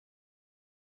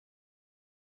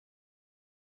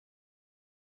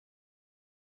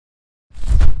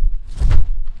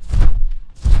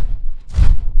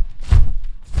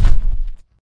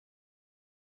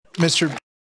Mr.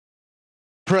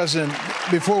 President,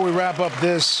 before we wrap up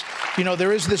this,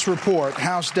 there is this report,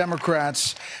 House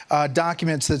Democrats,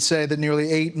 documents that say that nearly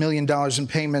 $8 million in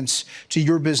payments to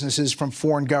your businesses from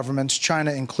foreign governments,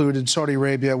 China included, Saudi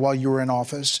Arabia, while you were in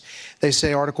office. They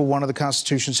say Article 1 of the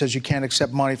Constitution says you can't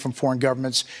accept money from foreign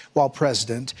governments while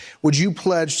president. Would you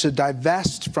pledge to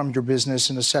divest from your business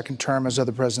in a second term, as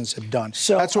other presidents have done?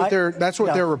 So that's what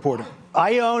they're reporting.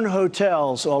 I own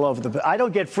hotels all over I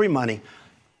don't get free money.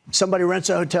 Somebody rents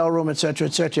a hotel room, et cetera,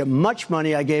 et cetera. Much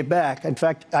money I gave back. In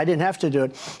fact, I didn't have to do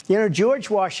it. George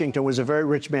Washington was a very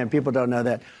rich man. People don't know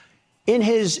that. In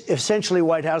his essentially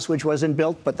White House, which wasn't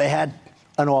built, but they had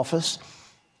an office,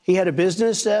 he had a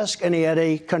business desk and he had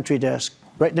a country desk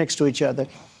right next to each other.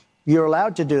 You're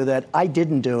allowed to do that. I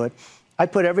didn't do it. I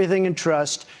put everything in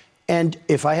trust. And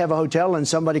if I have a hotel and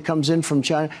somebody comes in from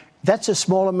China, that's a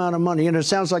small amount of money. It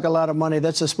sounds like a lot of money.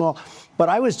 That's a small. But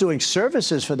I was doing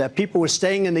services for that. People were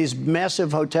staying in these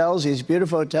massive hotels, these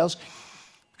beautiful hotels,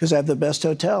 because I have the best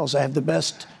hotels. I have the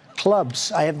best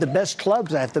clubs. I have the best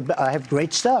clubs. I have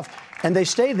great stuff. And they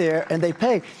stay there and they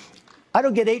pay. I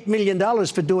don't get $8 million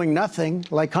for doing nothing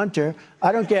like Hunter.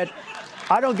 I don't get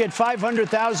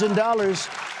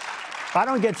 $500,000. I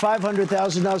don't get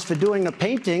 $500,000 for doing a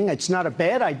painting. It's not a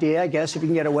bad idea, I guess, if you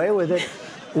can get away with it.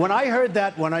 When I heard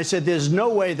that, when I said there's no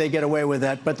way they get away with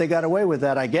that, but they got away with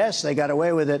that, I guess they got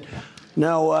away with it.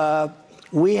 No,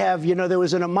 we have, there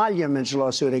was an emoluments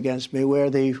lawsuit against me where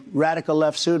the radical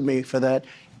left sued me for that,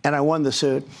 and I won the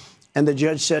suit. And the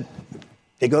judge said,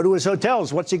 they go to his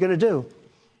hotels. What's he going to do?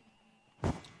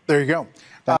 There you go.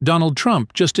 Donald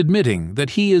Trump just admitting that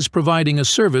he is providing a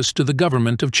service to the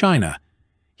government of China.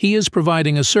 He is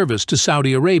providing a service to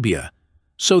Saudi Arabia,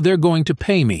 so they're going to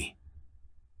pay me.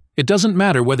 It doesn't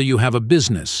matter whether you have a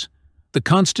business. The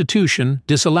Constitution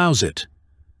disallows it.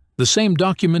 The same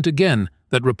document again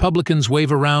that Republicans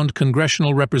wave around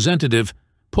congressional representative,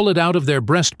 pull it out of their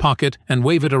breast pocket and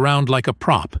wave it around like a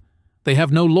prop. They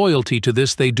have no loyalty to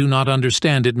this they do not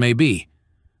understand it may be,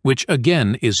 which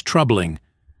again is troubling.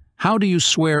 How do you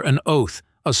swear an oath,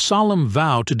 a solemn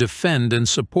vow to defend and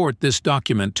support this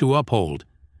document to uphold?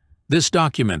 This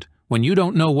document, when you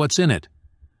don't know what's in it.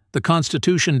 The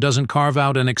Constitution doesn't carve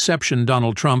out an exception,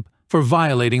 Donald Trump, for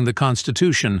violating the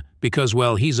Constitution because,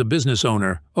 well, he's a business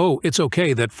owner. Oh, it's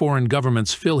okay that foreign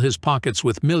governments fill his pockets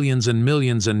with millions and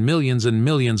millions and millions and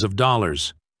millions of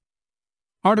dollars.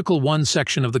 Article 1,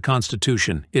 section of the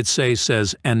Constitution, it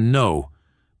says, and no,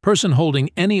 person holding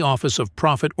any office of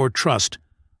profit or trust,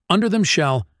 under them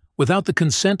shall, without the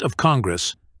consent of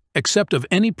Congress, except of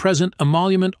any present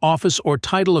emolument, office, or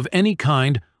title of any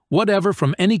kind, whatever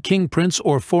from any king, prince,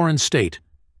 or foreign state.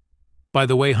 By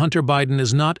the way, Hunter Biden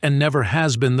is not and never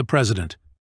has been the president.